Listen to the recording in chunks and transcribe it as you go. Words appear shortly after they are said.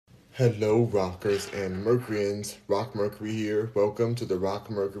Hello, rockers and Mercuryans. Rock Mercury here. Welcome to the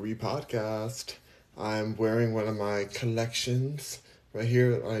Rock Mercury podcast. I'm wearing one of my collections right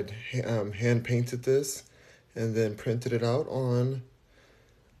here. I hand painted this and then printed it out on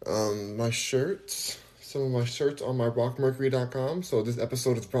my shirts. Some of my shirts on my rockmercury.com. So this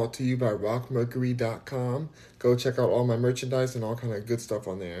episode is brought to you by rockmercury.com. Go check out all my merchandise and all kind of good stuff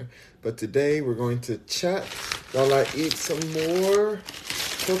on there. But today we're going to chat while I eat some more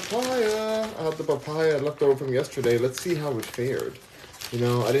papaya. I have the papaya left over from yesterday. Let's see how it fared. You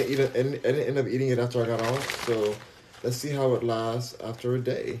know, I didn't eat it. I didn't end up eating it after I got off. So let's see how it lasts after a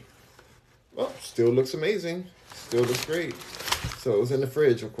day. Well, still looks amazing. Still looks great. So it was in the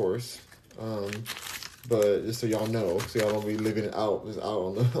fridge, of course. But just so y'all know, so y'all don't be leaving it out, just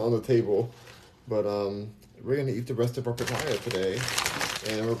out on the table. But we're gonna eat the rest of our papaya today,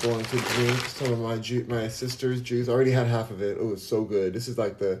 and we're going to drink some of my sister's juice. I already had half of it. It was so good. This is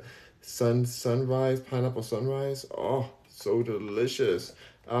like the sunrise pineapple sunrise. Oh, so delicious!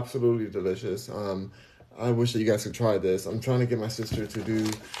 Absolutely delicious. I wish that you guys could try this. I'm trying to get my sister to do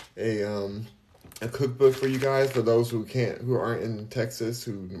a cookbook for you guys, for those who aren't in Texas,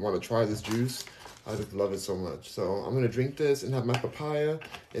 who want to try this juice. I just love it so much. So I'm going to drink this and have my papaya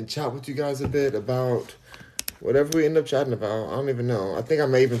and chat with you guys a bit about whatever we end up chatting about. I don't even know. I think I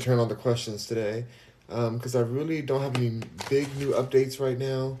may even turn on the questions today because I really don't have any big new updates right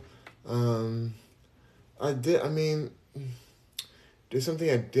now. There's something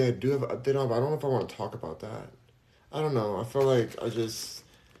I do have an update on, but I don't know if I want to talk about that. I don't know. I feel like I'm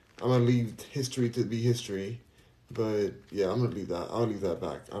going to leave history to be history. But yeah, I'm gonna leave that. I'll leave that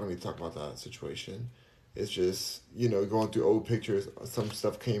back. I don't need to talk about that situation. It's just, going through old pictures. Some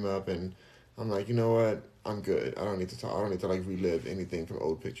stuff came up, and I'm like, you know what? I'm good. I don't need to talk. I don't need to relive anything from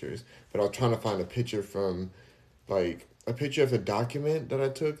old pictures. But I was trying to find a picture from, a picture of a document that I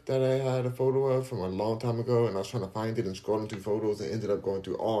took that I had a photo of from a long time ago, and I was trying to find it and scrolling through photos, and ended up going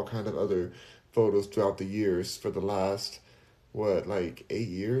through all kind of other photos throughout the years for the last 8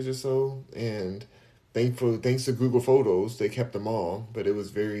 years or so, and thanks to Google Photos, they kept them all, but it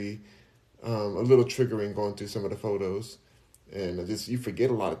was very, a little triggering going through some of the photos, and you forget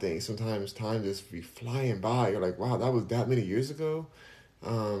a lot of things. Sometimes time just be flying by. You're like, wow, that was that many years ago.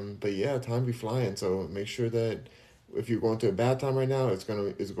 But yeah, time be flying. So make sure that if you're going through a bad time right now, it's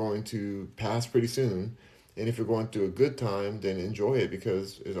going to pass pretty soon. And if you're going through a good time, then enjoy it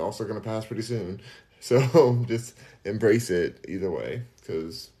because it's also going to pass pretty soon. So just embrace it either way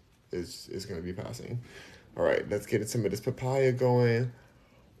because it's going to be passing. All right, let's get some of this papaya going.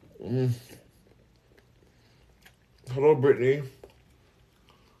 Hello, Brittany.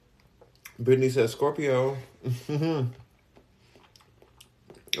 Brittany says Scorpio. Are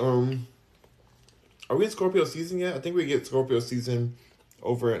we in Scorpio season yet? I think we get Scorpio season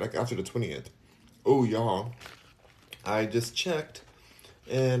over after the 20th. Oh, y'all. I just checked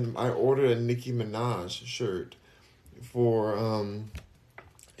and I ordered a Nicki Minaj shirt for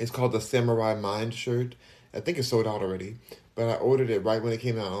it's called the Samurai Mind shirt. I think it's sold out already, but I ordered it right when it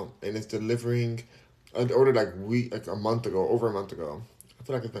came out, and it's delivering. I ordered a month ago, over a month ago. I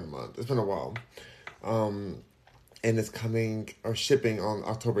feel like it's been a month. It's been a while, and it's coming or shipping on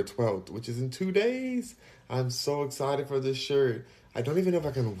October 12th, which is in 2 days. I'm so excited for this shirt. I don't even know if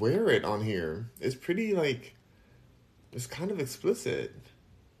I can wear it on here. It's pretty it's kind of explicit,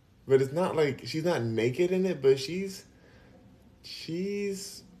 but it's not she's not naked in it, but she's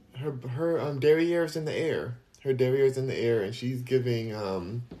her derriere is in the air. Her derriere is in the air, and she's giving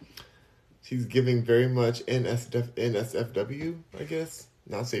very much NSFW, I guess.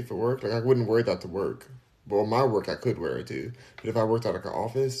 Not safe for work. I wouldn't wear that to work. Well, my work I could wear it to, but if I worked at an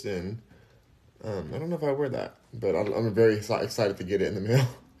office, then I don't know if I wear that. But I'm very excited to get it in the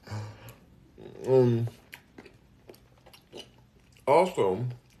mail. Also,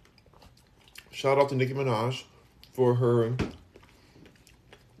 shout out to Nicki Minaj for her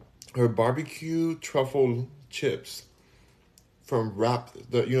barbecue truffle chips from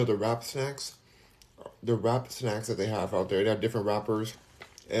the wrap snacks. The wrap snacks that they have out there. They have different wrappers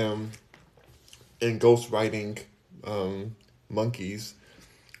and ghostwriting monkeys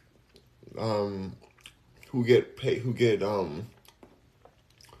who get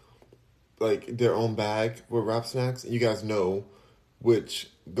their own bag with wrap snacks. And you guys know which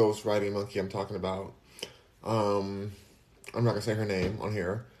ghostwriting monkey I'm talking about. I'm not gonna say her name on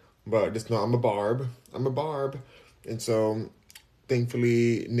here. But just know I'm a barb. And so,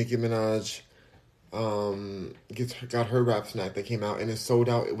 thankfully, Nicki Minaj got her wrap snack that came out, and it's sold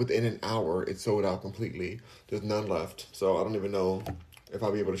out within an hour. It's sold out completely. There's none left. So I don't even know if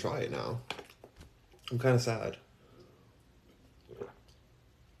I'll be able to try it now. I'm kind of sad.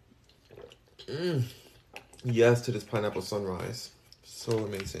 Yes to this pineapple sunrise. So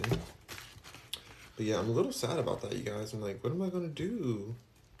amazing. But yeah, I'm a little sad about that, you guys. I'm like, what am I gonna do?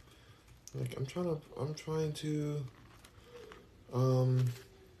 Like, um,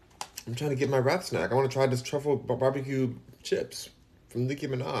 I'm trying to get my wrap snack. I want to try this truffle barbecue chips from Nicki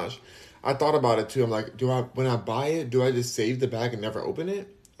Minaj. I thought about it too. I'm like, when I buy it, do I just save the bag and never open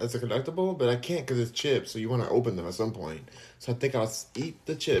it as a collectible? But I can't because it's chips, so you want to open them at some point. So I think I'll eat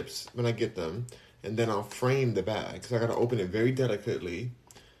the chips when I get them, and then I'll frame the bag because I gotta open it very delicately.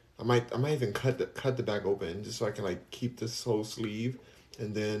 I might even cut the bag open just so I can like keep this whole sleeve,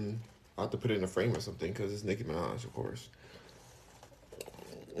 and then I'll have to put it in a frame or something because it's Nicki Minaj, of course.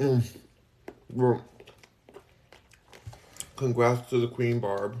 Well, congrats to the Queen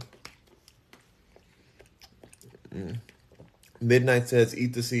Barb. Midnight says,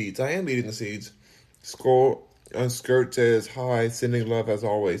 eat the seeds. I am eating the seeds. Skirt says, hi, sending love as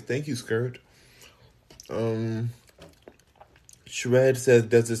always. Thank you, Skirt. Shred says,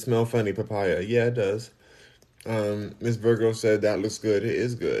 does it smell funny, papaya? Yeah, it does. Miss Virgo said, that looks good. It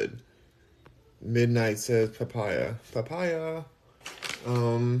is good. Midnight says, papaya. Papaya.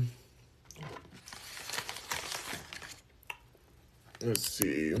 Let's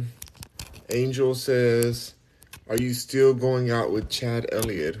see. Angel says, are you still going out with Chad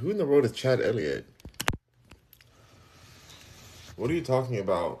Elliott? Who in the world is Chad Elliott? What are you talking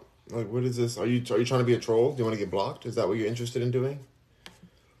about? Like, what is this? Are you trying to be a troll? Do you want to get blocked? Is that what you're interested in doing?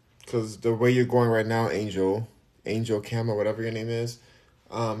 Because the way you're going right now, Angel Camera, whatever your name is,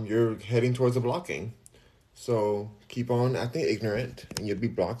 you're heading towards the blocking. So keep on acting ignorant, and you'll be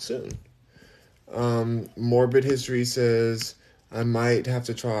blocked soon. Morbid History says, I might have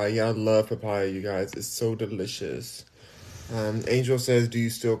to try. Yeah, I love papaya, you guys. It's so delicious. Angel says, do you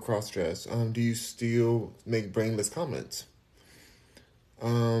still cross-dress? Do you still make brainless comments?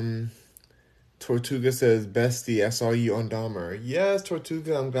 Tortuga says, bestie, I saw you on Dahmer. Yes,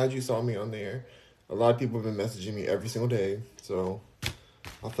 Tortuga, I'm glad you saw me on there. A lot of people have been messaging me every single day, so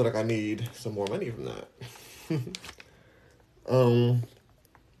I feel like I need some more money from that.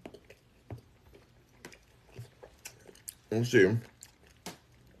 Let's see.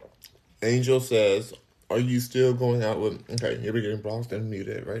 Angel says, are you still going out with... Okay, you're getting blocked and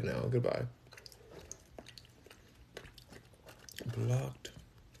muted right now. Goodbye. Blocked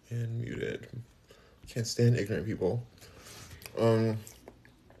and muted. Can't stand ignorant people.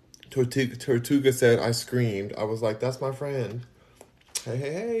 Tortuga said, I screamed. I was like, that's my friend.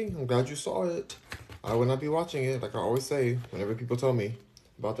 Hey, I'm glad you saw it. I would not be watching it, like I always say, whenever people tell me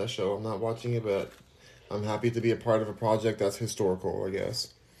about that show. I'm not watching it, but I'm happy to be a part of a project that's historical, I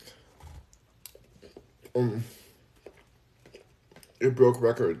guess. It broke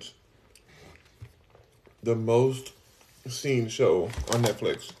records. The most seen show on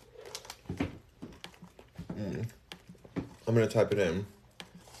Netflix. I'm going to type it in.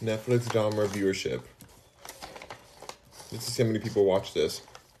 Netflix Dahmer viewership. Let's see how many people watch this.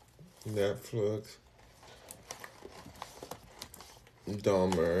 Netflix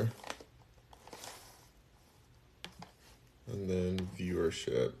Dahmer. And then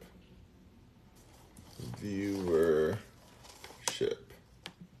viewership.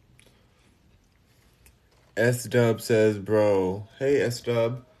 S-Dub says, bro. Hey,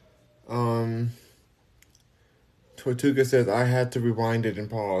 S-Dub. Tortuga says, I had to rewind it and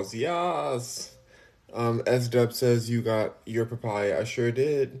pause. Yes. S-Dub says, you got your papaya. I sure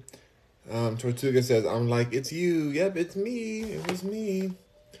did. Tortuga says, I'm like, it's you. Yep, it's me. It was me.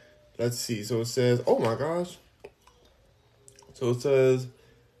 Let's see. So it says, oh my gosh. So it says,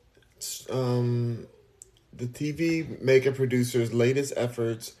 the TV maker producer's latest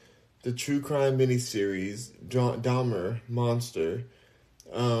efforts, the true crime miniseries, Dahmer Monster.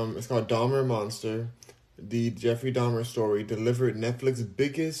 It's called Dahmer Monster. The Jeffrey Dahmer story delivered Netflix's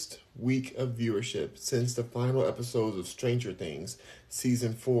biggest week of viewership since the final episodes of Stranger Things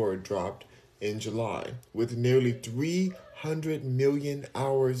Season 4 dropped in July, with nearly 300 million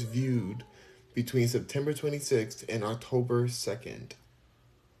hours viewed between September 26th and October 2nd.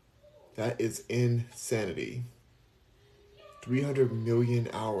 That is insanity. 300 million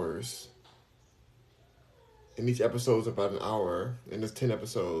hours. And each episode is about an hour, and there's 10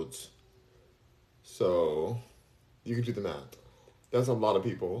 episodes. So, you can do the math. That's a lot of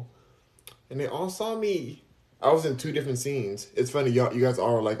people. And they all saw me. I was in 2 different scenes. It's funny, you guys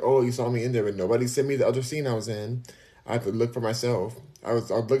are like, oh, you saw me in there, but nobody sent me the other scene I was in. I had to look for myself. I was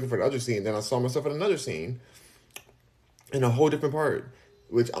looking for the other scene, then I saw myself in another scene. In a whole different part.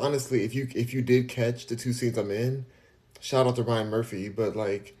 Which, honestly, if you did catch the 2 scenes I'm in, shout out to Ryan Murphy, but,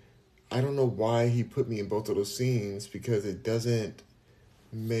 like, I don't know why he put me in both of those scenes, because it doesn't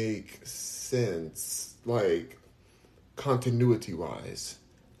make sense, like, continuity-wise.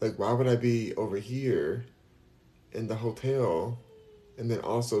 Like, why would I be over here in the hotel and then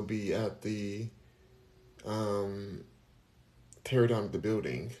also be at the tear down of the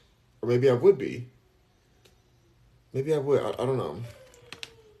building? Or maybe I would be. Maybe I would. I don't know.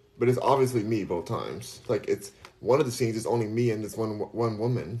 But it's obviously me both times. Like, it's one of the scenes is only me and this one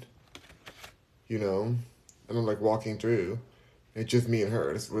woman, you know? And I'm, like, walking through. And it's just me and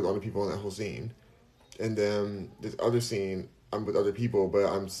her. It's with other people in that whole scene. And then this other scene, I'm with other people, but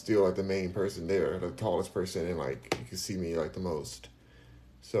I'm still, like, the main person there. The tallest person, and, like, you can see me, like, the most.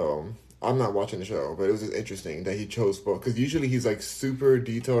 So, I'm not watching the show, but it was just interesting that he chose both. Because usually he's, like, super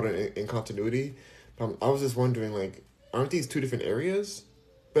detailed in continuity. I was just wondering, like, aren't these two different areas?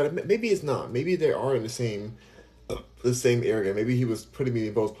 But maybe it's not. Maybe they are in the same area. Maybe he was putting me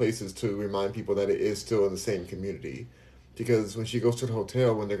in both places to remind people that it is still in the same community. Because when she goes to the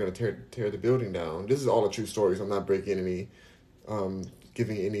hotel, when they're going to tear the building down, this is all a true story, so I'm not breaking any,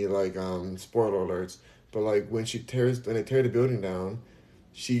 giving any, like, spoiler alerts. But, like, when they tear the building down,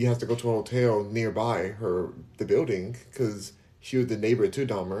 she has to go to a hotel nearby the building, because she was the neighbor to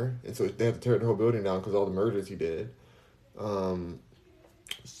Dahmer, and so they had to tear the whole building down because all the murders he did.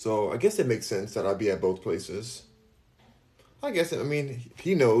 So I guess it makes sense that I'd be at both places. I guess, I mean,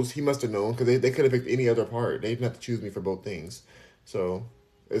 he knows. He must have known, because they could have picked any other part. They didn't have to choose me for both things. So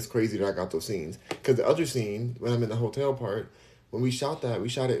it's crazy that I got those scenes. Because the other scene, when I'm in the hotel part, when we shot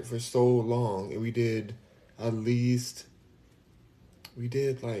it for so long, and we did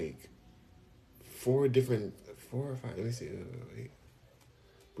like 4 or 5, let me see,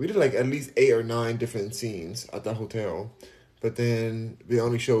 we did like at least 8 or 9 different scenes at the hotel, but then we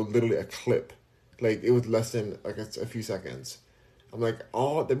only showed literally a clip. Like, it was less than like a few seconds. I'm like,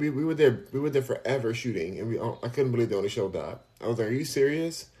 we were there forever shooting, and I couldn't believe they only showed that. I was like, are you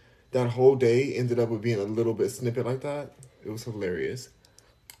serious? That whole day ended up with being a little bit snippet like that. It was hilarious.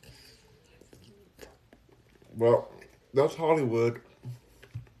 Well, that's Hollywood.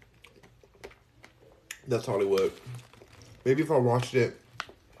 That's Hollywood. Maybe if I watched it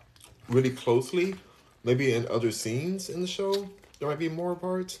really closely, maybe in other scenes in the show, there might be more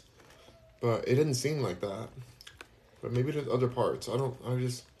parts. But it didn't seem like that. But maybe there's other parts. I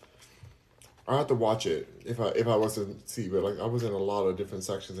have to watch it if I was to see. But, like, I was in a lot of different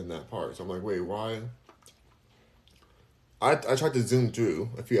sections in that part. So I'm like, wait, why? I tried to zoom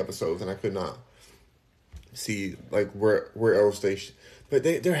through a few episodes, and I could not see, like, where else but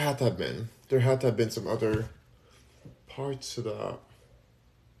there had to have been some other parts to that.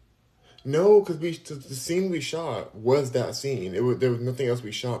 No, because the scene we shot was that scene. There was nothing else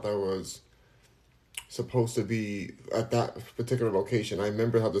we shot that was supposed to be at that particular location. I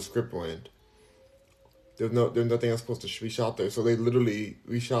remember how the script went. There's nothing else supposed to be shot there. So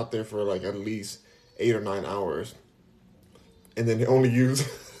we shot there for like at least 8 or 9 hours, and then they only used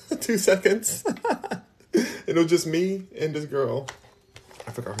 2 seconds. And it was just me and this girl.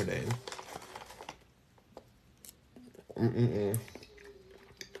 I forgot her name.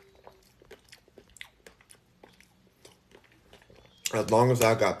 As long as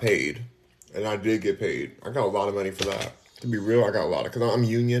I got paid, and I did get paid, I got a lot of money for that. To be real, I got a lot of, because I'm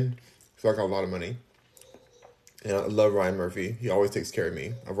union, so I got a lot of money. And I love Ryan Murphy. He always takes care of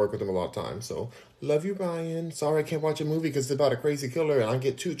me. I've worked with him a lot of times, so love you, Ryan. Sorry I can't watch a movie because it's about a crazy killer, and I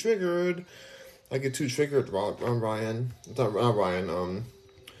get too triggered. Ryan. It's not Ryan.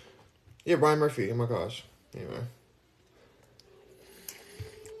 Yeah, Ryan Murphy. Oh my gosh. Anyway.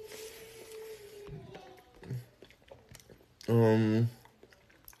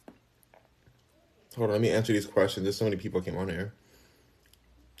 Hold on, let me answer these questions. There's so many people came on here.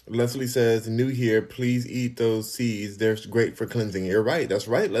 Leslie says, new here, please eat those seeds. They're great for cleansing. You're right. That's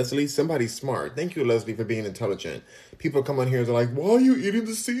right, Leslie. Somebody's smart. Thank you, Leslie, for being intelligent. People come on here and they're like, why are you eating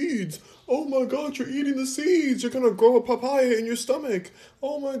the seeds? Oh my God, you're eating the seeds. You're going to grow a papaya in your stomach.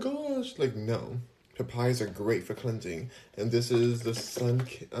 Oh my gosh. Like, no. Papayas are great for cleansing. And this is the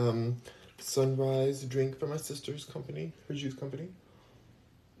sunrise drink from my sister's company, her juice company.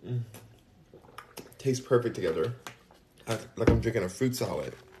 Tastes perfect together. Like I'm drinking a fruit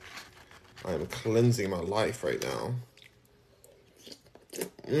salad. I am cleansing my life right now.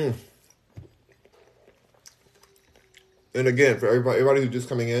 And again, for everybody who's just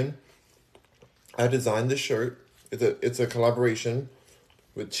coming in, I designed this shirt. It's a collaboration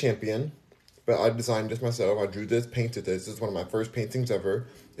with Champion, but I designed this myself. I drew this, painted this. This is one of my first paintings ever.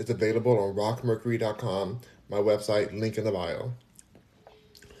 It's available on rockmercury.com, my website, link in the bio.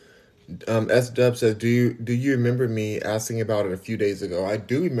 S Dub says, do you remember me asking about it a few days ago? I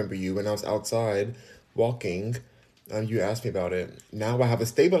do remember you when I was outside walking, You asked me about it. Now I have a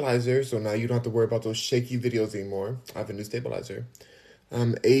stabilizer, so now you don't have to worry about those shaky videos anymore. I have a new stabilizer.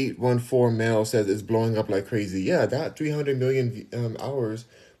 814 Mel says it's blowing up like crazy. Yeah, that 300 million hours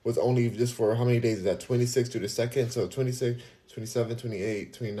was only just for how many days is that? 26 to the second, so 26, 27,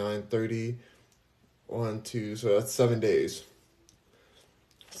 28, 29, 30, 1, 2, so that's 7 days.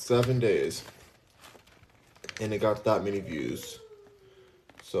 7 days. And it got that many views.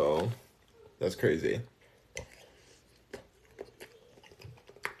 So, that's crazy.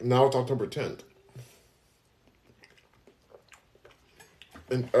 Now it's October 10th.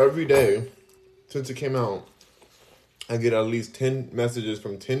 And every day since it came out, I get at least 10 messages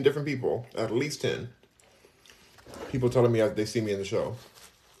from 10 different people. At least 10. People telling me they see me in the show.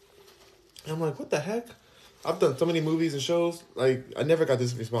 And I'm like, what the heck? I've done so many movies and shows. Like, I never got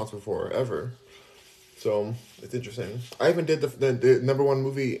this response before, ever. So, it's interesting. I even did the number one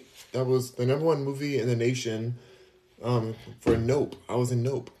movie. That was the number one movie in the nation for Nope. I was in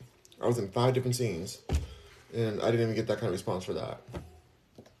Nope. I was in 5 different scenes. And I didn't even get that kind of response for that.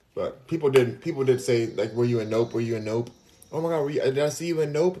 But people did say, like, were you in Nope? Were you in Nope? Oh my God, did I see you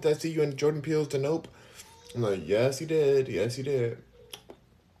in Nope? Did I see you in Jordan Peele's The Nope? I'm like, yes, you did. Yes, you did.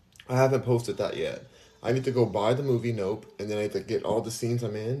 I haven't posted that yet. I need to go buy the movie Nope, and then I have to get all the scenes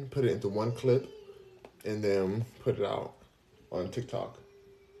I'm in, put it into one clip, and then put it out on TikTok.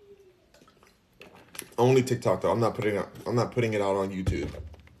 Only TikTok though. I'm not putting it out on YouTube,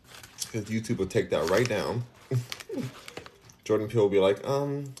 because YouTube will take that right down. Jordan Peele will be like,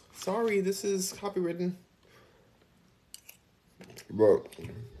 sorry, this is copywritten. But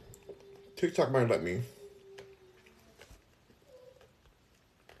TikTok might let me.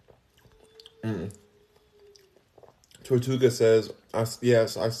 Tortuga says,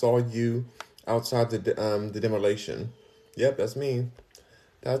 yes, I saw you outside the demolition. Yep, that's me.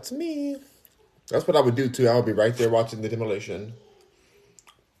 That's me. That's what I would do too. I would be right there watching the demolition.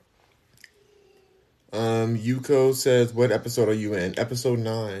 Yuko says, what episode are you in? Episode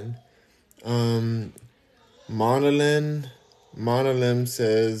 9. Monolim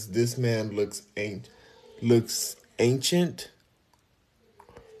says, this man looks ancient.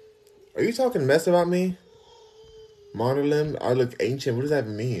 Are you talking mess about me? Monolim, I look ancient. What does that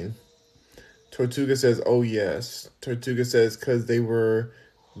even mean? Tortuga says, oh yes. Tortuga says, because they were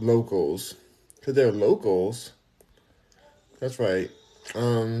locals. Because they're locals? That's right.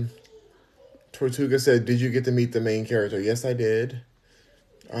 Tortuga said, did you get to meet the main character? Yes, I did.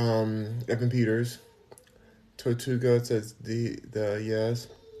 Evan Peters. Tortuga says, the yes.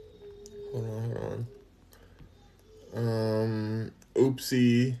 Hold on.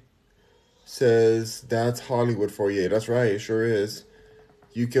 Oopsie says, that's Hollywood for you. That's right, it sure is.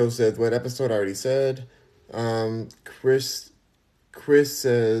 Yukio says, what episode I already said. Chris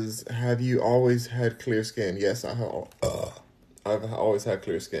says, have you always had clear skin? Yes, I've always had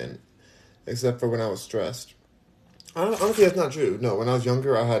clear skin. Except for when I was stressed. Honestly, that's not true. No, when I was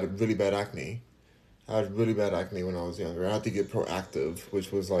younger, I had really bad acne. I had really bad acne when I was younger. I had to get Proactive,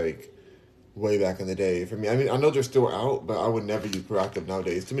 which was like way back in the day for me. I mean, I know they're still out, but I would never use Proactive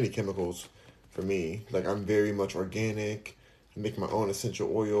nowadays. Too many chemicals for me. Like, I'm very much organic. I make my own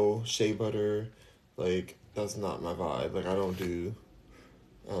essential oil, shea butter. Like, that's not my vibe. Like, I don't do,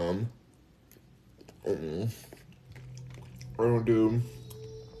 I don't do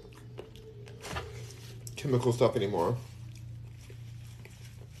chemical stuff anymore.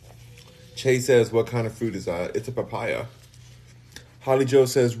 Chase says, what kind of fruit is that? It's a papaya. Holly Joe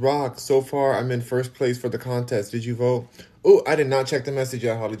says, Rock, so far I'm in first place for the contest. Did you vote? Oh, I did not check the message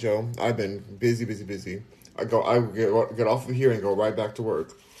yet, Holly Joe. I've been busy. I get off of here and go right back to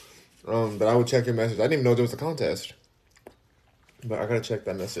work. But I would check your message. I didn't even know there was a contest. But I gotta check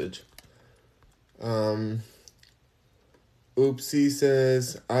that message. Oopsie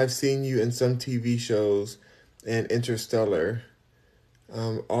says, I've seen you in some TV shows and Interstellar.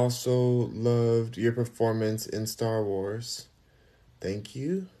 Also loved your performance in Star Wars. Thank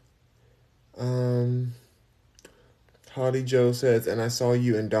you. Holly Joe says, and I saw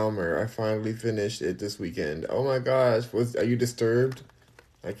you in Dahmer. I finally finished it this weekend. Oh my gosh. Are you disturbed?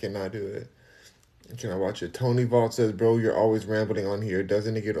 I cannot do it. Can I watch it? Tony Vault says, bro, you're always rambling on here.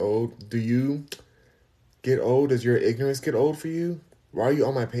 Doesn't it get old? Do you get old? Does your ignorance get old for you? Why are you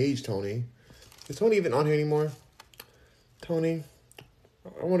on my page, Tony? Is Tony even on here anymore? Tony,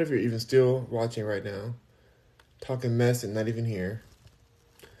 I wonder if you're even still watching right now. Talking mess and not even here.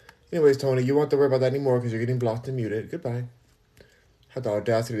 Anyways, Tony, you won't have to worry about that anymore because you're getting blocked and muted. Goodbye. Had the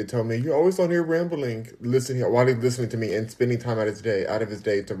audacity to tell me, you're always on here rambling. While he's listening to me and spending time out of his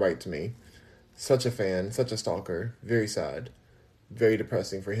day to write to me. Such a fan, such a stalker. Very sad. Very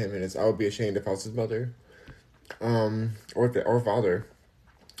depressing for him and I would be ashamed if I was his mother. Or father.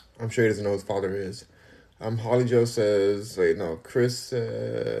 I'm sure he doesn't know who his father is. Holly Joe says, wait, no, Chris,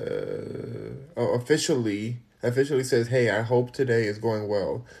 officially says, hey, I hope today is going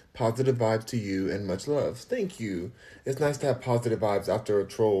well. Positive vibes to you and much love. Thank you. It's nice to have positive vibes after a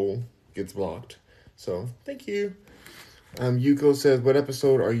troll gets blocked. So, thank you. Yuko says, what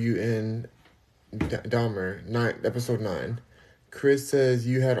episode are you in? Dahmer, episode 9. Chris says,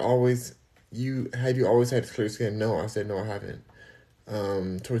 you always had clear skin? No, I said, no, I haven't.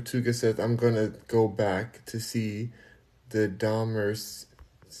 Tortuga says, I'm gonna go back to see the Dahmer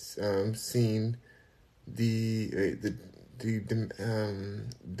scene, the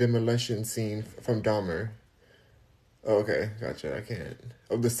demolition scene from Dahmer. Oh, okay, gotcha. I can't.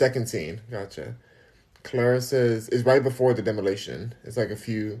 Oh, the second scene, gotcha. Clara says it's right before the demolition. It's like a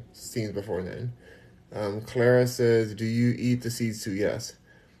few scenes before then. Clara says, "Do you eat the seeds too?" Yes.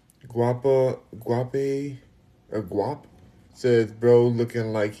 Guap says, "Bro,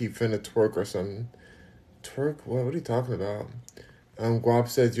 looking like he finna twerk or something." Twerk? What? What are you talking about? Guap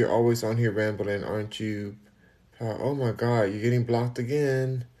says, "You're always on here rambling, aren't you?" Oh my God, you're getting blocked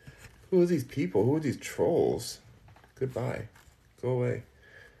again. Who are these people? Who are these trolls? Goodbye. Go away.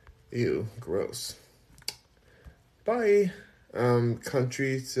 Ew, gross. Bye.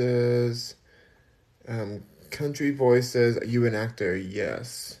 Country says, Country Boy says, are you an actor?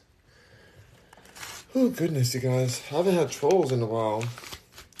 Yes. Oh, goodness, you guys. I haven't had trolls in a while.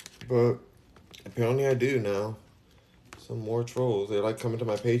 But apparently I do now. Some more trolls. They like coming to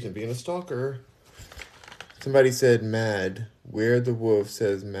my page and being a stalker. Somebody said mad. Where the Wolf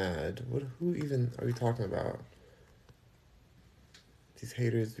says mad. Who even are we talking about? These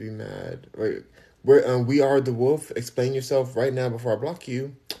haters be mad. Wait, we are the Wolf. Explain yourself right now before I block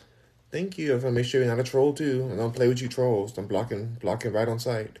you. Thank you. I want to make sure you're not a troll too. I don't play with you trolls. I'm blocking right on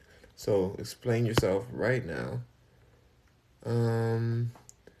sight. So explain yourself right now.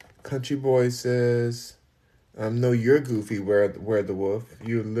 Country Boy says, no, you're goofy. Where the Wolf?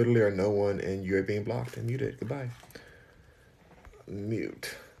 You literally are no one, and you're being blocked and muted. Goodbye.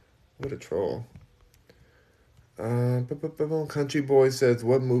 Mute. What a troll. Country Boy says,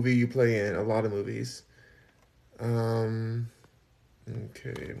 what movie you play in? A lot of movies. Okay,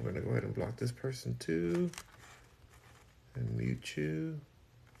 I'm gonna go ahead and block this person too. And mute you.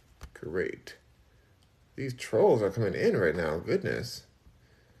 Great. These trolls are coming in right now. Goodness.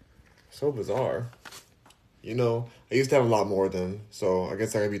 So bizarre. You know, I used to have a lot more of them, so I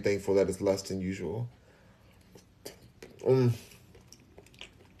guess I gotta be thankful that it's less than usual.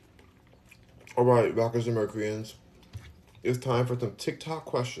 Alright, Rockers and Mercuryans. It's time for some TikTok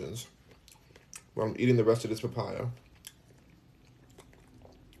questions while I'm eating the rest of this papaya.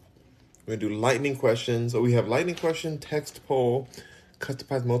 We're gonna do lightning questions. So we have lightning question, text poll,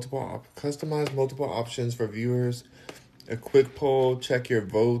 customize multiple options for viewers, a quick poll, check your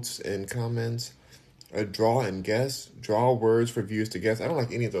votes and comments, a draw and guess, draw words for viewers to guess. I don't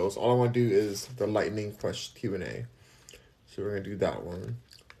like any of those. All I want to do is the lightning question Q&A. So we're gonna do that one.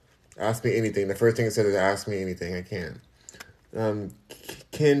 Ask me anything. The first thing it says is ask me anything. I can't.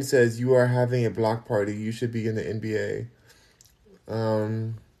 Ken says, you are having a block party. You should be in the NBA.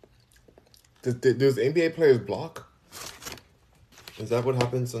 Does NBA players block? Is that what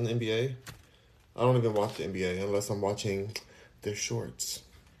happens in the NBA? I don't even watch the NBA unless I'm watching their shorts.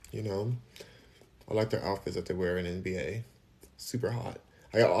 You know? I like their outfits that they wear in NBA. Super hot.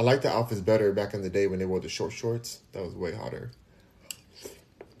 I like the outfits better back in the day when they wore the short shorts. That was way hotter.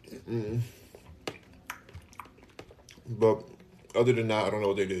 But other than that, I don't know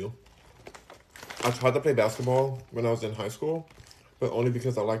what they do. I tried to play basketball when I was in high school, but only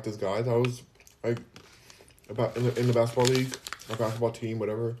because I liked this guy. I was like in the basketball league, a basketball team,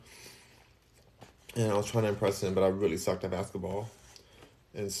 whatever. And I was trying to impress him, but I really sucked at basketball.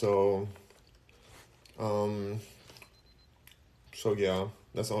 And so yeah,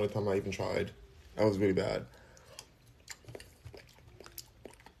 that's the only time I even tried. I was really bad.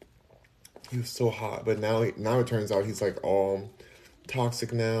 He was so hot, but now it turns out he's like all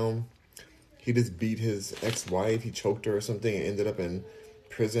toxic now. He just beat his ex-wife. He choked her or something and ended up in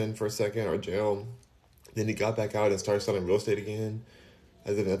prison for a second or jail. Then he got back out and started selling real estate again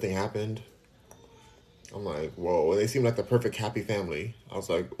as if nothing happened. I'm like, whoa. And they seem like the perfect happy family. I was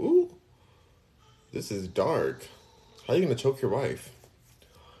like, ooh, this is dark. How are you going to choke your wife?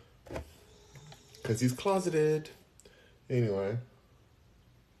 Because he's closeted. Anyway.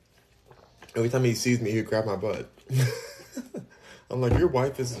 Every time he sees me, he'll grab my butt. I'm like, your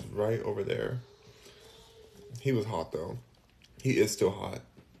wife is right over there. He was hot, though. He is still hot.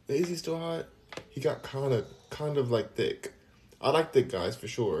 Is he still hot? He got kind of like thick. I like thick guys for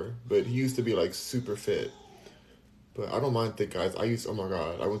sure, but he used to be like super fit. But I don't mind thick guys. Oh my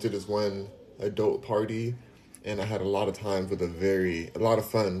God, I went to this one adult party and I had a lot of time with a lot of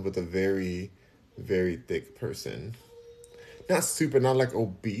fun with a very, very thick person. Not super, not like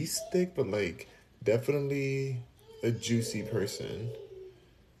obese thick, but like definitely a juicy person.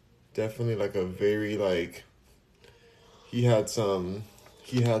 Definitely like a very like, he had some,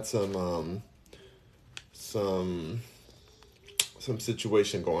 he had some, some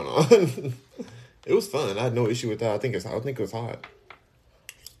situation going on. It was fun. I had no issue with that. I think it was hot.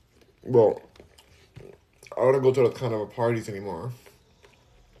 Well, I don't go to those kind of parties anymore.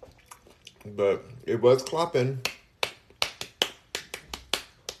 But it was clapping.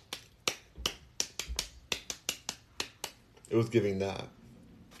 It was giving that.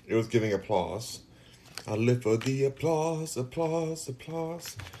 It was giving applause. I live for the applause, applause,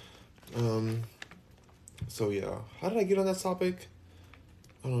 applause. Um, so yeah. How did I get on that topic?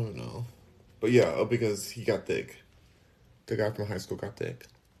 I don't even know. But yeah, because he got thick. The guy from high school got thick.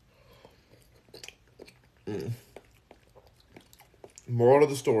 Moral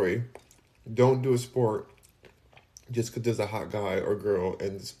of the story, don't do a sport just because there's a hot guy or girl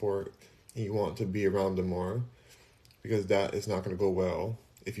in the sport and you want to be around them more, because that is not going to go well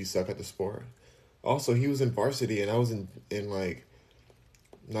if you suck at the sport. Also, he was in varsity and I was in like,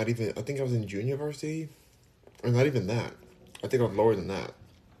 not even, I think I was in junior varsity, or not even that. I think I was lower than that.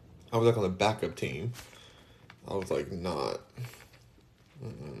 I was like on the backup team. I was like not.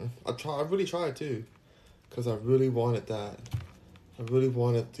 I really tried too, because I really wanted that. I really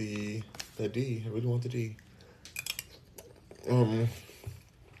wanted the D. I really want the D. I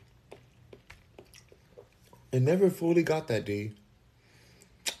never fully got that D.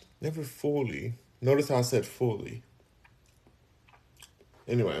 Never fully. Notice how I said fully.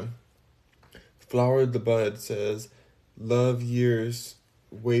 Anyway, Flower the Bud says, love years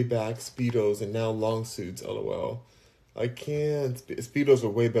way back Speedos and now long suits, lol. I can't. Speedos are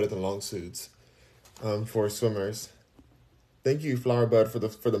way better than long suits for swimmers. Thank you, Flower Bud, for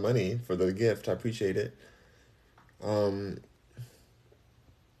the money, for the gift. I appreciate it.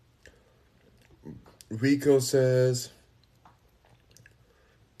 Rico says,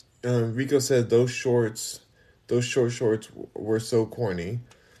 those short shorts were so corny.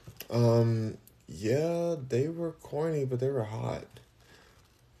 Yeah, they were corny, but they were hot.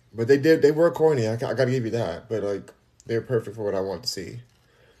 But they were corny. I gotta give you that. But like, they're perfect for what I want to see.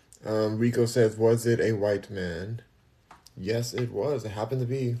 Rico says, was it a white man? Yes, it was. It happened to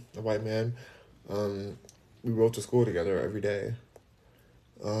be a white man. We rode to school together every day.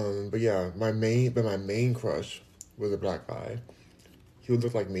 But yeah, my main crush was a black guy. He would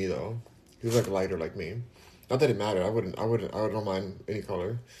look like me though. He was like lighter like me. Not that it mattered. I don't mind any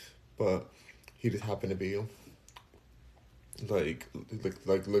color, but he just happened to be like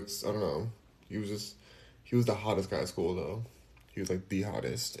looks. I don't know. He was the hottest guy at school though. He was like the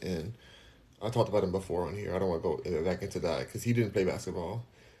hottest, and I talked about him before on here. I don't want to go back into that because he didn't play basketball.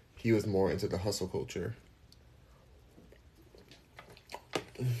 He was more into the hustle culture.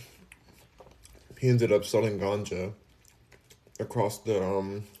 He ended up selling ganja across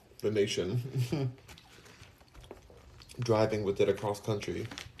the nation, driving with it across country.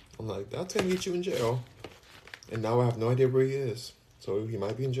 I'm like, that's gonna get you in jail. And now I have no idea where he is. So he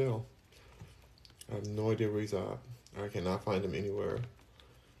might be in jail. I have no idea where he's at. I cannot find him anywhere.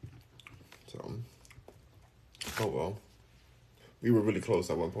 So, oh well. We were really close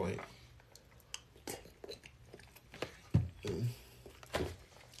at one point.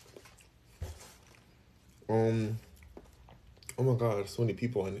 Oh my God, so many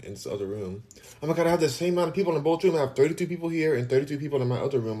people in this other room. Oh my God, I have the same amount of people in both rooms. I have 32 people here and 32 people in my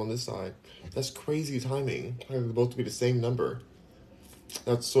other room on this side. That's crazy timing. I have both to be the same number.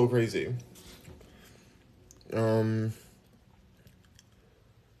 That's so crazy. The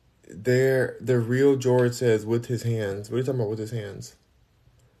real George says with his hands. What are you talking about with his hands?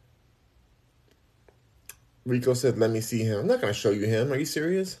 Rico said, let me see him. I'm not going to show you him. Are you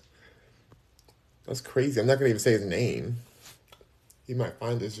serious? That's crazy. I'm not going to even say his name. He might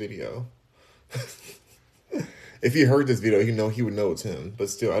find this video. If he heard this video, he would know it's him. But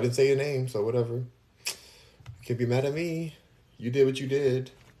still, I didn't say your name, so whatever. You can't be mad at me. You did what you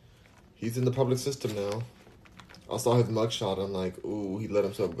did. He's in the public system now. I saw his mugshot. I'm like, ooh, he let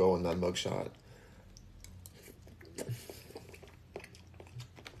himself go in that mugshot.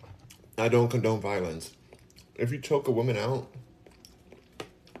 I don't condone violence. If you choke a woman out,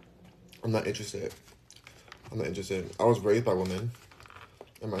 I'm not interested. I'm not interested. I was raised by women.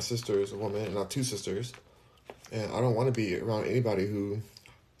 And my sister is a woman, and I have two sisters. And I don't want to be around anybody who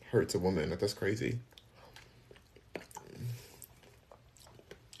hurts a woman. Like, that's crazy.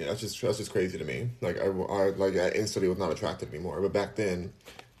 Yeah, that's just crazy to me. Like I instantly was not attracted anymore. But back then,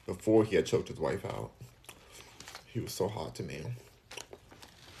 before he had choked his wife out, he was so hot to me.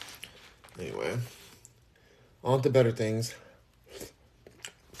 Anyway, on to better things.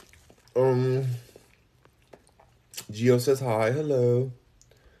 Geo says hi, hello.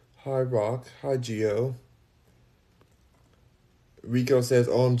 Hi Rock, hi Geo. Rico says,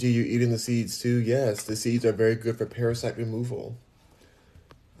 OMG, you eating the seeds too? Yes, the seeds are very good for parasite removal.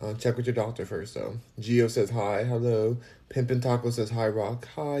 Check with your doctor first, though. Geo says hi, hello. Pimpin' Taco says hi, Rock.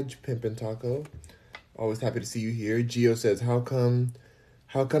 Hi, Pimpin' Taco. Always happy to see you here. Geo says, how come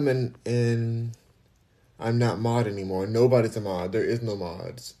in I'm not mod anymore? Nobody's a mod. There is no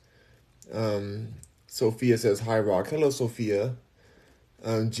mods. Sophia says hi, Rock. Hello, Sophia.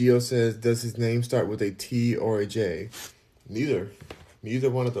 Geo says, does his name start with a T or a J? Neither.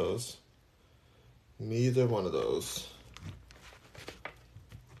 Neither one of those. Neither one of those.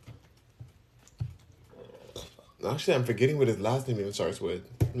 Actually, I'm forgetting what his last name even starts with.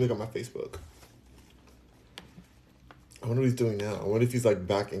 Look at my Facebook. I wonder what he's doing now. I wonder if he's like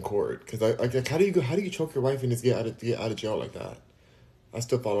back in court. Cause how do you choke your wife and just get out of jail like that? I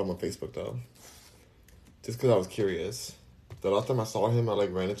still follow him on Facebook though. Just cause I was curious. The last time I saw him, I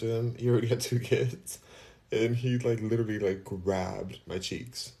like ran into him. He already had 2 kids, and he like literally like grabbed my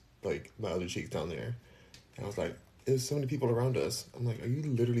cheeks, like my other cheeks down there, and I was like, "There's so many people around us." I'm like, "Are you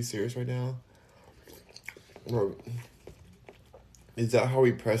literally serious right now?" Bro, is that how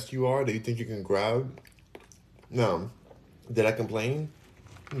repressed you are? That you think you can grab? No. Did I complain?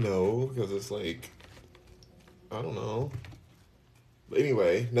 No, because it's like, I don't know. But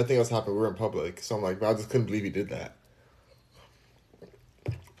anyway, nothing else happened. We were in public, so I'm like, but I just couldn't believe he did that.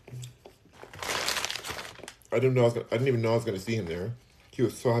 I didn't even know I was gonna see him there. He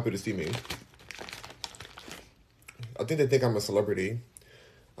was so happy to see me. I think they think I'm a celebrity.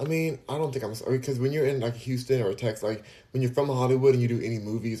 I mean, I don't think because when you're in like Houston or Texas, like when you're from Hollywood and you do any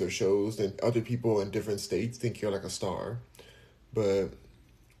movies or shows, then other people in different states think you're like a star. But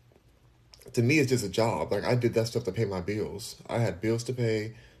to me, it's just a job. Like I did that stuff to pay my bills. I had bills to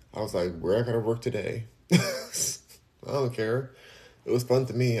pay. I was like, where I gotta work today? I don't care. It was fun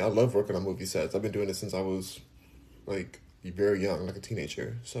to me. I love working on movie sets. I've been doing it since I was like very young, like a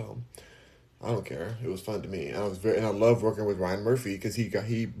teenager. So I don't care. It was fun to me. And I love working with Ryan Murphy because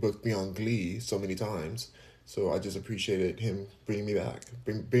he booked me on Glee so many times. So I just appreciated him bringing me back,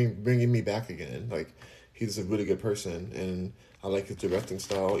 bringing me back again. Like he's a really good person, and I like his directing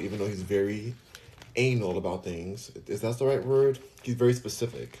style, even though he's very anal about things. Is that the right word? He's very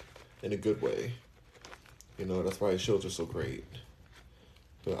specific in a good way. You know, that's why his shows are so great.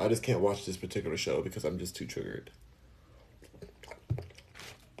 But I just can't watch this particular show because I'm just too triggered.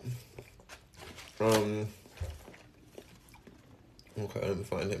 Okay, let me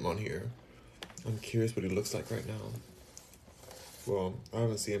find him on here. I'm curious what he looks like right now. Well, I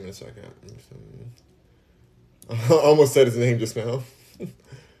haven't seen him in a second. I almost said his name just now.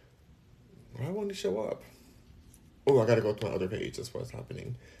 Why won't he show up? Oh, I gotta go to my other page. That's what's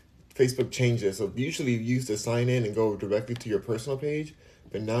happening. Facebook changed it. So usually you used to sign in and go directly to your personal page,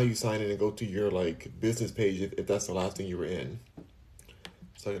 but now you sign in and go to your like business page if that's the last thing you were in.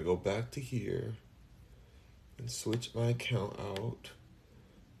 So I gotta go back to here and switch my account out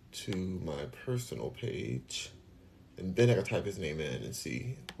to my personal page, and then I can type his name in and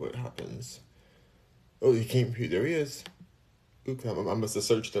see what happens. Oh, he came here. There he is. Oops, I must have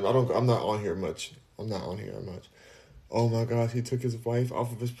searched him. I'm not on here much. Oh my gosh, he took his wife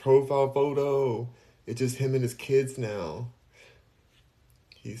off of his profile photo. It's just him and his kids now.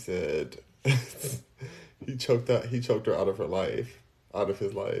 He said he choked her out of her life, out of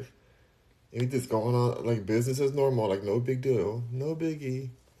his life. And he's just going on like business as normal, like no big deal. No biggie.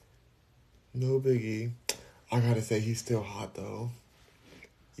 No biggie. I gotta say he's still hot though.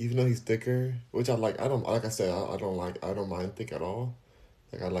 Even though he's thicker, which I like. I don't like I said, I don't mind thick at all.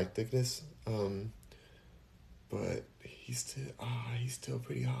 Like I like thickness. But he's still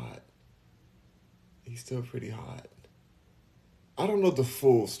pretty hot. He's still pretty hot. I don't know the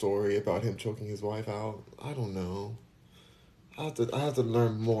full story about him choking his wife out. I don't know. I have to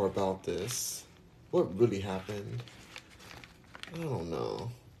learn more about this. What really happened? I don't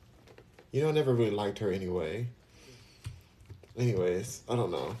know. You know, I never really liked her anyway. Anyways, I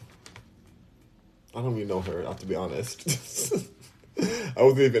don't know. I don't really know her, to be honest. I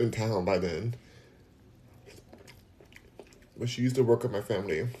wasn't even in town by then. But she used to work with my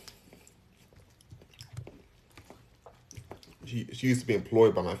family. She used to be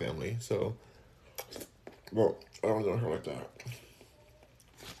employed by my family, so... Well, I don't know her like that.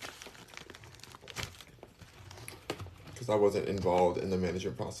 because I wasn't involved in the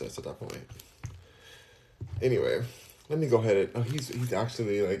management process at that point. Anyway, let me go ahead and... Oh, he's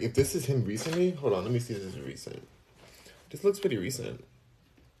actually, like... If this is him recently... Hold on, let me see if this is recent. This looks pretty recent.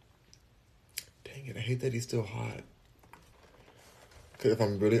 Dang it, I hate that he's still hot. Because if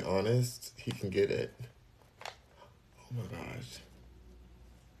I'm really honest, he can get it. Oh my gosh.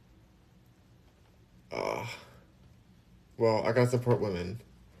 Well, I gotta support women.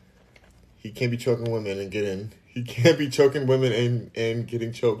 He can't be choking women and getting... He can't be choking women and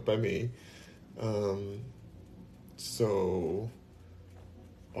getting choked by me. So...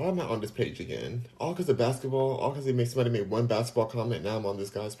 Why am I on this page again? All because of basketball? All because somebody made one basketball comment, now I'm on this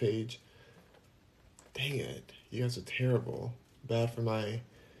guy's page? Dang it. You guys are terrible. You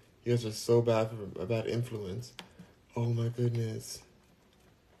guys are so bad for a bad influence. Oh my goodness.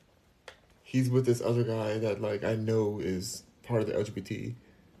 He's with this other guy that, like, I know is part of the LGBT.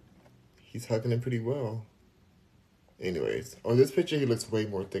 He's hugging him pretty well. Anyways. On this picture, he looks way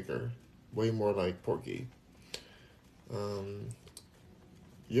more thicker. Way more like Porky.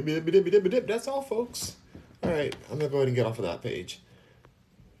 That's all, folks. Alright, I'm gonna go ahead and get off of that page.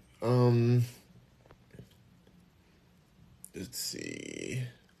 Let's see.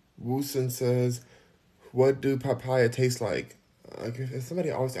 Woosen says, what do papaya taste like? Somebody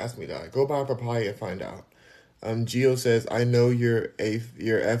always asks me that. Go buy a papaya and find out. Gio says, I know you're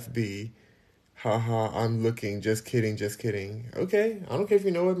FB. Haha, I'm looking. Just kidding, just kidding. Okay, I don't care if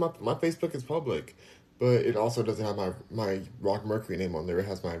you know it. My Facebook is public. But it also doesn't have my Rock Mercury name on there. It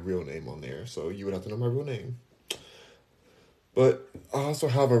has my real name on there. So you would have to know my real name. But I also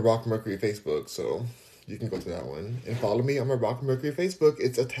have a Rock Mercury Facebook. So you can go to that one. And follow me on my Rock Mercury Facebook.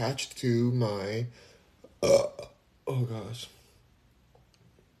 It's attached to my... oh gosh.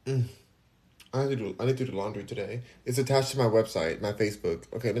 I need to do the laundry today. It's attached to my website, my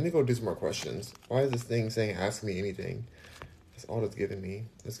Facebook. Okay, let me go do some more questions. Why is this thing saying ask me anything? That's all it's giving me.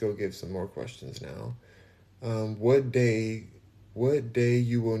 Let's go give some more questions now. What day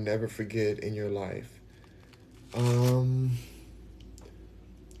you will never forget in your life? I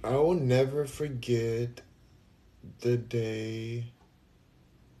will never forget the day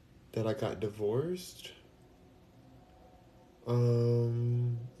that I got divorced. I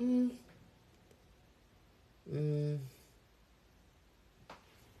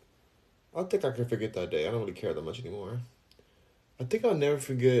think I can forget that day. I don't really care that much anymore. I think I'll never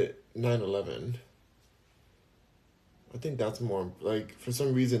forget 9/11. I think that's more, like, for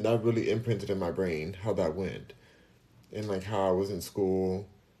some reason, that really imprinted in my brain how that went. And, like, how I was in school.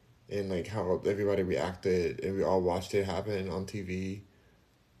 And, like, how everybody reacted. And we all watched it happen on TV.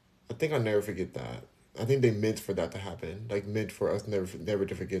 I think I'll never forget that. I think they meant for that to happen. Like, meant for us never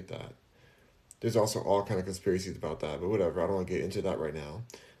to forget that. There's also all kind of conspiracies about that. But whatever, I don't want to get into that right now.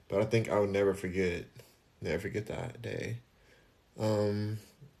 But I think I would never forget that day.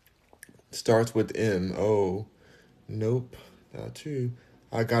 Starts with M. Oh, nope. That too.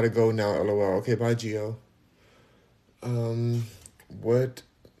 I gotta go now, LOL. Okay, bye, Gio. What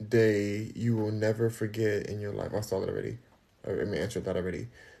day you will never forget in your life? I saw that already. I answered that already.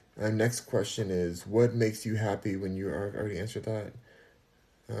 Next question is, what makes you happy when you already answered that?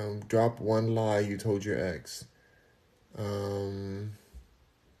 Drop one lie you told your ex.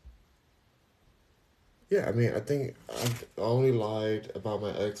 Yeah, I mean, I think I only lied about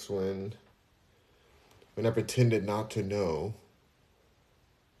my ex when I pretended not to know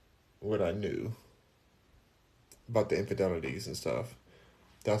what I knew about the infidelities and stuff.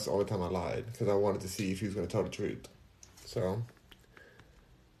 That's the only time I lied, because I wanted to see if he was going to tell the truth. So,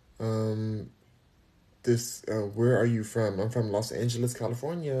 where are you from? I'm from Los Angeles,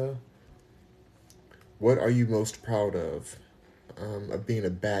 California. What are you most proud of being a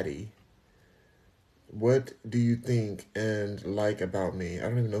baddie? What do you think and like about me? I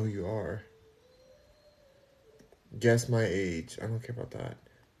don't even know who you are. Guess my age. I don't care about that.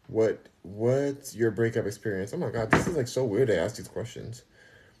 What's your breakup experience? Oh my god, this is like so weird to ask these questions.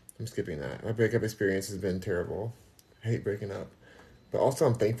 I'm skipping that. My breakup experience has been terrible. I hate breaking up. But also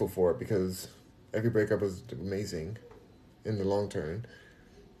I'm thankful for it because every breakup was amazing in the long term.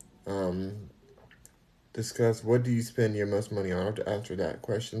 Discuss what do you spend your most money on? I've answered that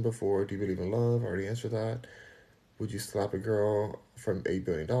question before. Do you believe in love? I already answered that. Would you slap a girl from $8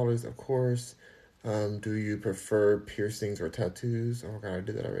 billion? Of course. Do you prefer piercings or tattoos? Oh god, I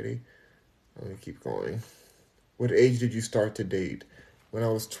did that already. I'm gonna keep going. What age did you start to date? When I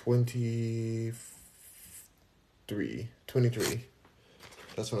was 23.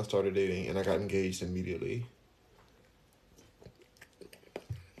 That's when I started dating, and I got engaged immediately.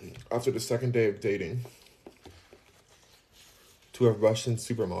 After the second day of dating, to a Russian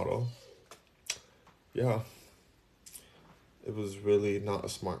supermodel. Yeah. It was really not a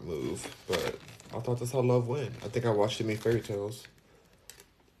smart move, but I thought that's how love went. I think I watched too many fairy tales,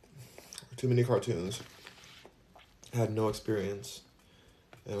 too many cartoons. I had no experience,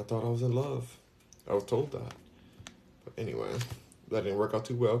 and I thought I was in love. I was told that. But anyway, that didn't work out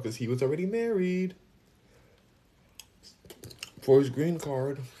too well because he was already married for his green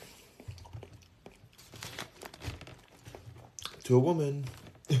card to a woman.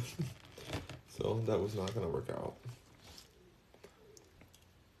 So that was not going to work out.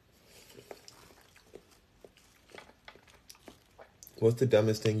 What's the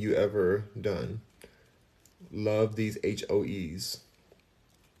dumbest thing you ever done? Love these HOEs.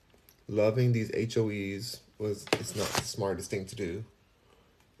 Loving these HOEs it's not the smartest thing to do.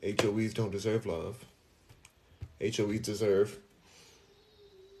 HOEs don't deserve love. HOEs deserve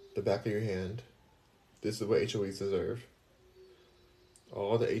the back of your hand. This is what HOEs deserve.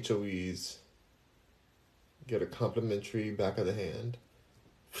 All the HOEs get a complimentary back of the hand.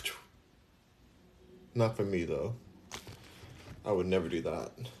 Not for me, though. I would never do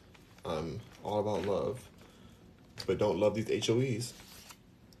that. I'm all about love. But don't love these HOEs.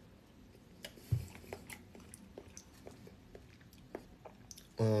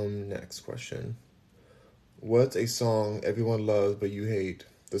 Next question. What's a song everyone loves but you hate?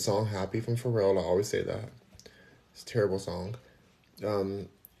 The song Happy from Pharrell. I always say that. It's a terrible song.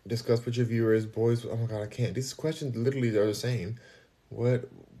 Discuss with your viewers. Boys, oh my god, I can't. These questions literally are the same. What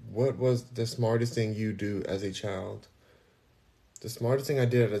was the smartest thing you do as a child? The smartest thing I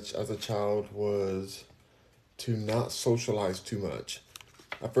did as a child was to not socialize too much.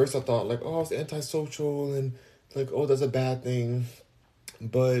 At first I thought like, oh, it's antisocial and like, oh, that's a bad thing.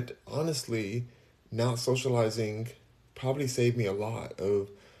 But honestly, not socializing probably saved me a lot of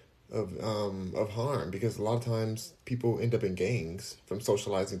harm, because a lot of times people end up in gangs from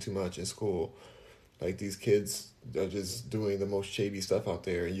socializing too much in school. Like, these kids are just doing the most shady stuff out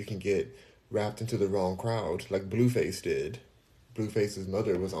there, and you can get wrapped into the wrong crowd, like Blueface did. Blueface's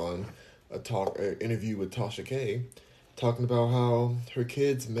mother was on an interview with Tasha K, talking about how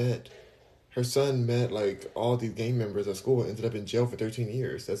her son met like all these gang members at school and ended up in jail for 13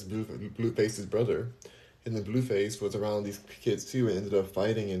 years. That's Blueface's brother. And then Blueface was around these kids too and ended up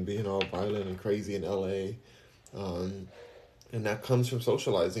fighting and being all violent and crazy in LA. And that comes from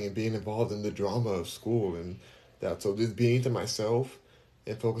socializing and being involved in the drama of school and that. So just being to myself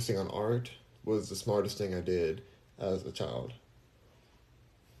and focusing on art was the smartest thing I did as a child.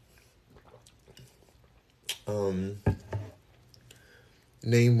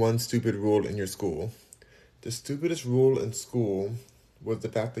 Name one stupid rule in your school. The stupidest rule in school was the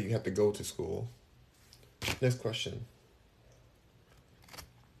fact that you had to go to school. Next question.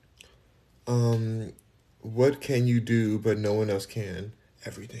 What can you do but no one else can?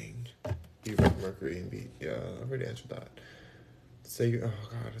 Everything. Be Rock Mercury and be, yeah, I already answered that. Say, oh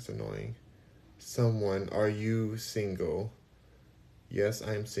god, it's annoying. Someone, are you single? Yes,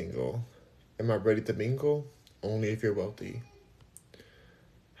 I'm single. Am I ready to mingle? Only if you're wealthy.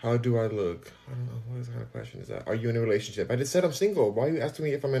 How do I look? I don't know. What kind of question is that? Are you in a relationship? I just said I'm single. Why are you asking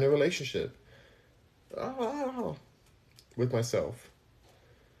me if I'm in a relationship? Oh, with myself.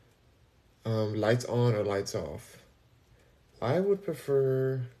 Lights on or lights off? I would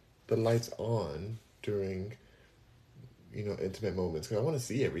prefer the lights on during, intimate moments, because I want to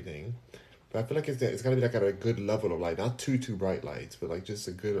see everything. But I feel like it's got to be like at a good level of light, not too bright lights, but like just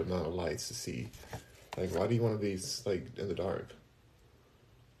a good amount of lights to see. Like, why do you want to be like in the dark?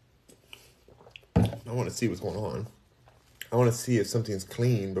 I want to see what's going on. I want to see if something's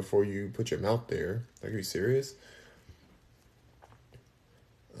clean before you put your mouth there. Like, are you serious?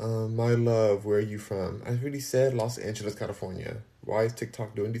 My love, where are you from? I already said Los Angeles, California. Why is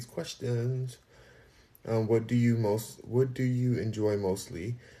TikTok doing these questions? What do you enjoy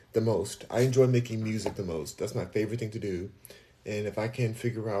the most? I enjoy making music the most. That's my favorite thing to do. And if I can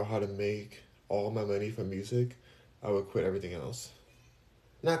figure out how to make all my money from music, I would quit everything else.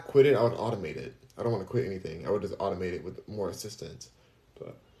 Not quit it, I would automate it. I don't want to quit anything. I would just automate it with more assistance.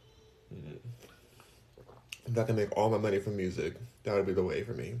 But if I can make all my money from music, that would be the way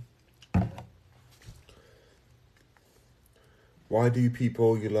for me. Why do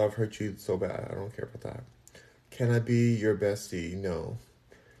people you love hurt you so bad? I don't care about that. Can I be your bestie? No.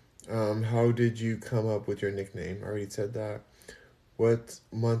 How did you come up with your nickname? I already said that. What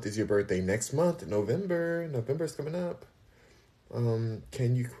month is your birthday? Next month, November. November's coming up.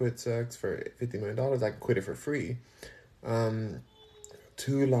 Can you quit sex for $50 million? I can quit it for free. 2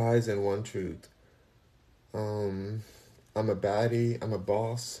 lies and 1 truth. I'm a baddie. I'm a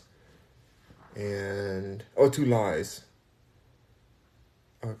boss. And 2 lies.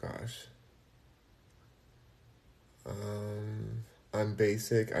 Oh gosh. I'm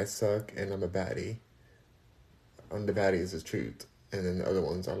basic, I suck, and I'm a baddie. The baddie is the truth, and then the other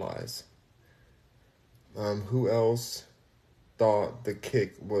ones are lies. Who else thought the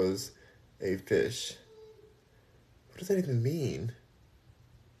kick was a fish? What does that even mean?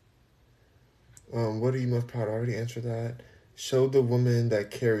 What are you most proud of? I already answered that. Show the woman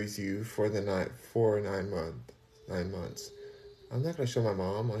that carries you for the night for 9 months. I'm not gonna show my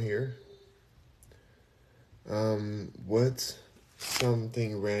mom on here. What's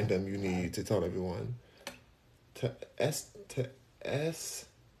something random you need to tell everyone? To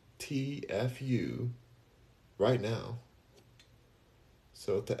STFU right now.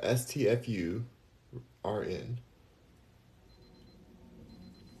 So to STFU RN.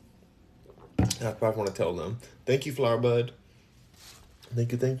 That's what I want to tell them. Thank you, Flower Bud.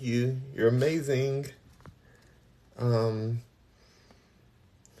 Thank you. You're amazing.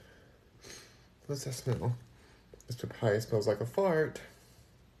 What's that smell? Mr. Pie smells like a fart.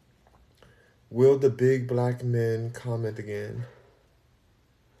 Will the big black men comment again?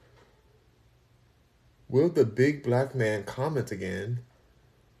 Will the big black man comment again?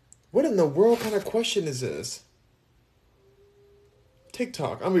 What in the world kind of question is this?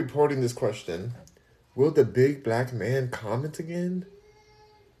 TikTok, I'm reporting this question. Will the big black man comment again?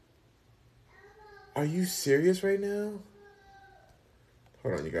 Are you serious right now?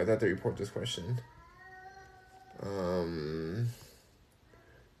 Hold on, you guys. I have to report this question.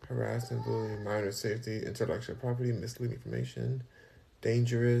 Harassment, bullying, minor safety, intellectual property, misleading information,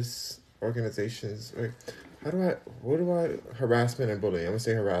 dangerous organizations. Wait, harassment and bullying? I'm gonna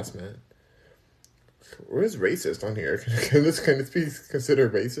say harassment. Where's racist on here? Can this be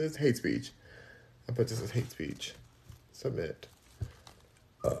considered racist? Hate speech. I put this as hate speech. Submit.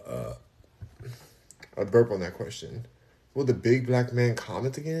 A burp on that question. Will the big black man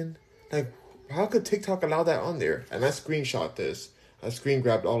comment again? Like, how could TikTok allow that on there? And I screenshot this. I screen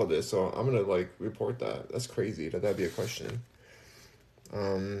grabbed all of this, so I'm gonna report that. That's crazy that'd be a question.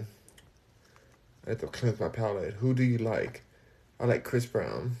 I have to cleanse my palate. Who do you like? I like Chris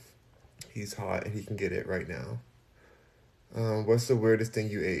Brown. He's hot and he can get it right now. What's the weirdest thing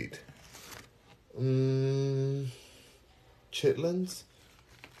you ate? Chitlins.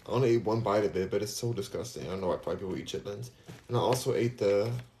 I only ate one bite of it, but it's so disgusting. I don't know why people eat chitlins. And I also ate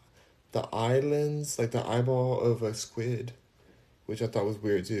the islands, like the eyeball of a squid, which I thought was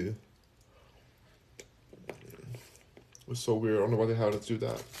weird too. It was so weird. I don't know why they had to do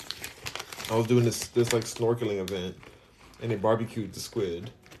that. I was doing this snorkeling event, and they barbecued the squid,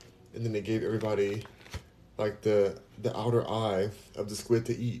 and then they gave everybody the outer eye of the squid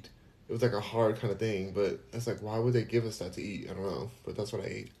to eat. It was like a hard kind of thing, but it's like, why would they give us that to eat? I don't know, but that's what I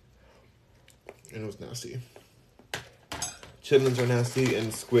ate. And it was nasty. Chitlins are nasty,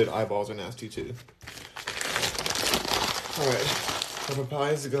 and squid eyeballs are nasty too. Alright, my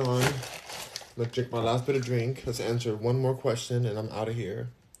pie is gone. I'm gonna drink my last bit of drink. Let's answer one more question, and I'm out of here.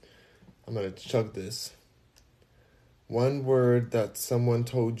 I'm gonna chug this. One word that someone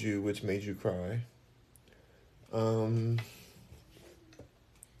told you which made you cry.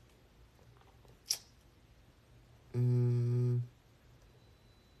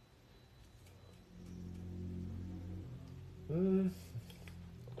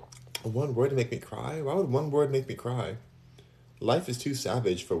 One word to make me cry? Why would one word make me cry? Life is too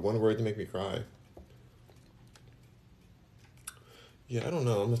savage for one word to make me cry. Yeah, I don't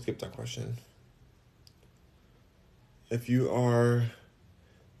know. I'm gonna skip that question. If you are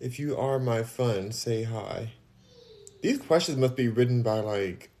my fun, say hi. These questions must be written by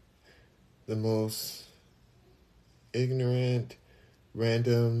the most ignorant,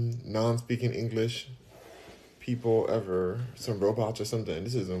 random, non-speaking English people ever. Some robots or something.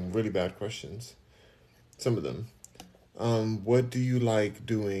 This is some really bad questions. Some of them. What do you like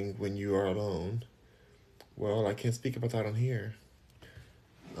doing when you are alone? Well, I can't speak about that on here.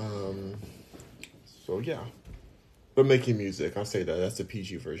 So yeah. But making music, I'll say that. That's the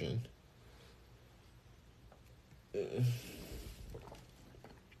PG version.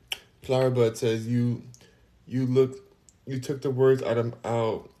 Flowerbud says you took the words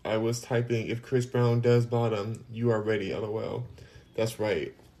out. I was typing, if Chris Brown does bottom, you are ready, LOL. That's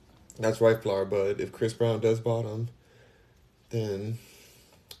right. That's right, Flowerbud. If Chris Brown does bottom, then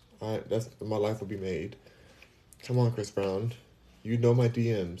my life will be made. Come on, Chris Brown. You know my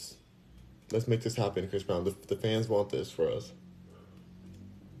DMs. Let's make this happen, Chris Brown. The fans want this for us.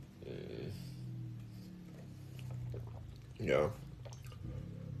 Yeah.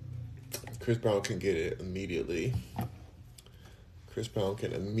 Chris Brown can get it immediately. Chris Brown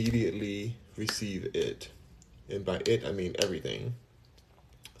can immediately receive it. And by it, I mean everything.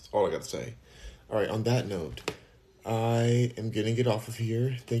 That's all I got to say. All right, on that note, I am getting it off of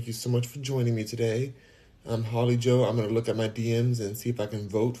here. Thank you so much for joining me today. Holly Joe, I'm going to look at my DMs and see if I can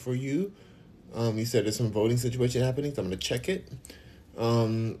vote for you. You said there's some voting situation happening, so I'm going to check it.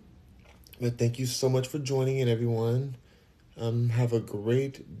 But thank you so much for joining in, everyone. Have a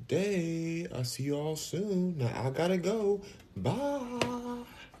great day. I'll see you all soon. Now I gotta go. Bye.